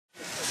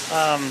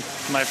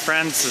My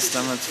friend's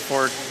system, it's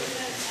 4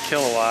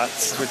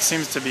 kilowatts, which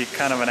seems to be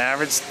kind of an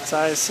average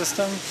size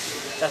system.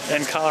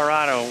 In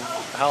Colorado,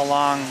 how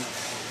long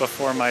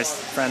before my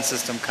friend's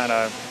system kind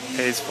of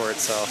pays for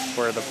itself,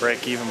 for the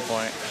break-even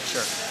point?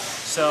 Sure.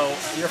 So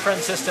your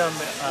friend's system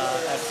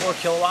at 4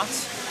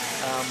 kilowatts,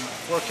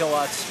 4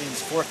 kilowatts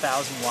means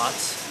 4,000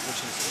 watts,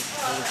 which is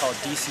what we call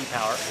DC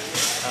power.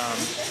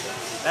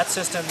 That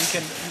system, you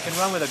can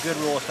run with a good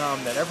rule of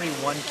thumb that every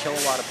 1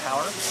 kilowatt of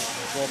power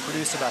will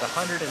produce about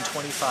 125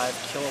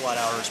 kilowatt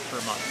hours per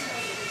month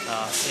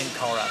in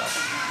Colorado.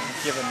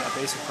 Given a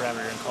basic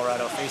parameter in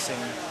Colorado facing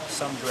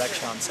some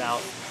direction on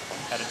south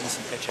at a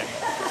decent pitching.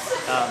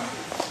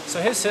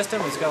 So his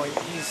system is going,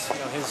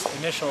 his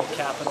initial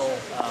capital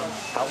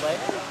outlay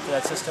for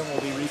that system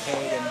will be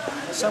repaid in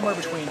somewhere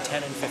between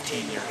 10 and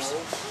 15 years.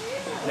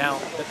 Now,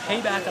 the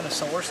payback on a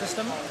solar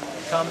system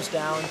comes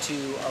down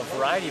to a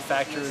variety of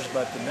factors,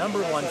 but the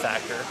number one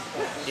factor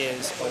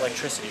is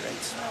electricity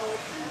rates.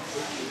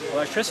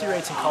 Electricity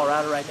rates in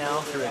Colorado right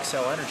now through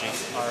Xcel Energy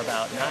are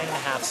about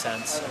 9.5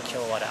 cents a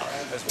kilowatt hour,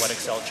 is what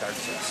Xcel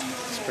charges us.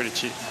 It's pretty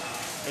cheap.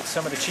 It's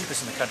some of the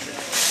cheapest in the country.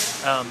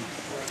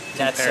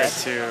 Compared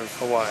to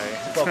Hawaii.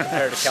 Well,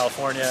 compared to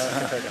California,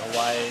 compared to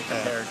Hawaii,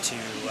 compared to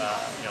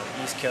the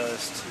East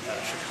Coast,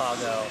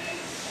 Chicago.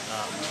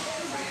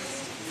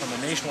 From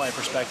a nationwide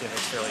perspective,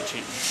 it's fairly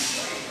cheap.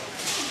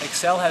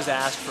 Xcel has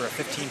asked for a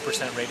 15%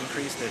 rate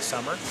increase this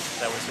summer.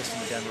 That was just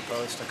in the Denver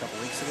Post a couple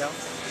weeks ago.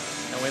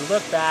 And we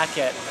look back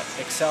at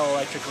Xcel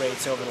electric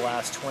rates over the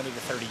last 20 to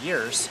 30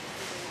 years.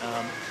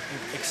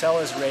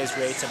 Xcel has raised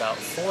rates about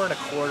 4.25%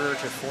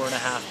 to 4.5%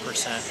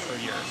 per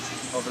year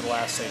over the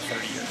last, say,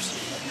 30 years.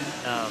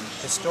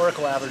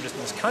 Historical averages in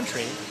this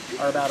country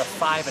are about a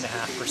 5.5%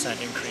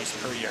 increase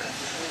per year,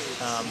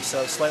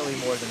 so slightly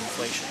more than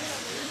inflation.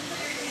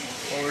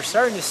 What we're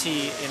starting to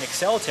see in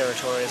Xcel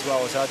territory, as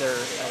well as other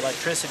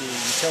electricity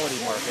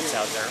utility markets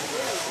out there,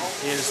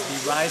 is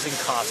the rising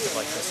cost of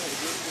electricity.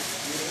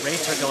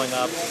 Rates are going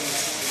up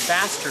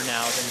faster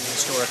now than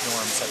historic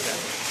norms have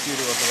been, due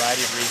to a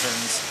variety of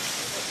reasons.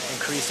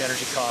 Increased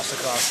energy costs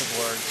across the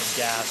board, from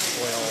gas,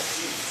 oil,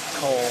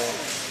 coal,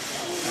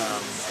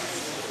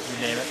 you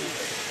name it.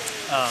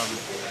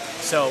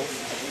 So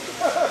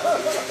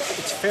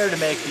it's fair to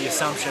make the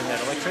assumption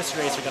that electricity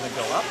rates are going to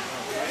go up.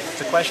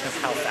 It's a question of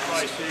how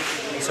fast.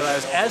 And so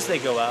as they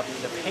go up,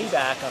 the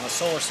payback on a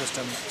solar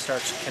system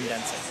starts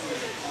condensing.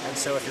 And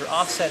so if you're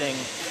offsetting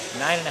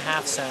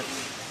 9.5 cents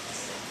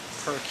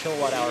per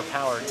kilowatt hour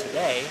power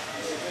today,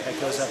 that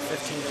goes up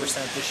 15%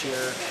 this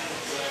year,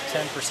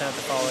 10%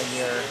 the following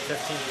year,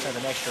 15%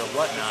 the next year, or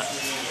whatnot.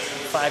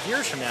 5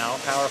 years from now,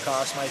 power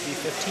costs might be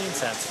 15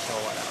 cents a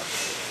kilowatt hour.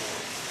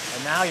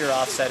 And now you're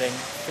offsetting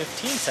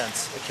 15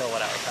 cents a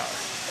kilowatt hour power,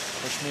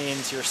 which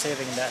means you're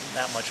saving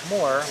that much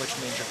more, which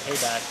means your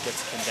payback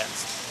gets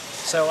condensed.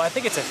 So I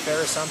think it's a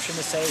fair assumption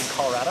to say in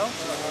Colorado, a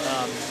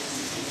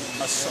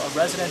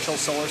residential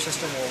solar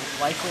system will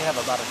likely have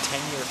about a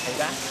 10-year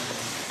payback.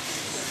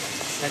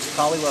 That's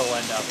probably where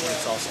we'll end up when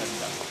it's all said and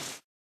done.